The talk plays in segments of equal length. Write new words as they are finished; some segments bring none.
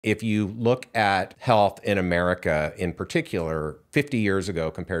If you look at health in America in particular, 50 years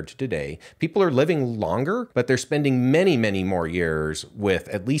ago compared to today, people are living longer, but they're spending many, many more years with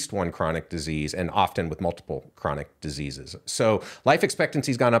at least one chronic disease and often with multiple chronic diseases. So life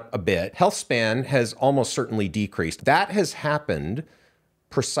expectancy has gone up a bit. Health span has almost certainly decreased. That has happened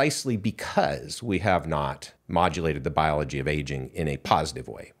precisely because we have not modulated the biology of aging in a positive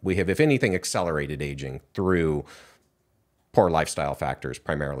way. We have, if anything, accelerated aging through poor lifestyle factors,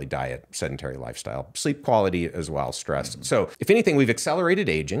 primarily diet, sedentary lifestyle, sleep quality as well, stress. So if anything, we've accelerated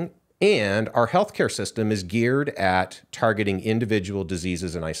aging, and our healthcare system is geared at targeting individual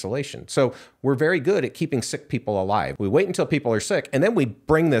diseases in isolation. So we're very good at keeping sick people alive. We wait until people are sick, and then we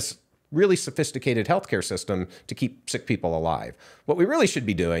bring this really sophisticated healthcare system to keep sick people alive. What we really should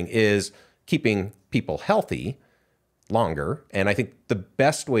be doing is keeping people healthy longer. And I think the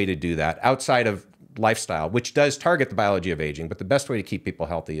best way to do that, outside of lifestyle, which does target the biology of aging, but the best way to keep people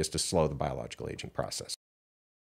healthy is to slow the biological aging process.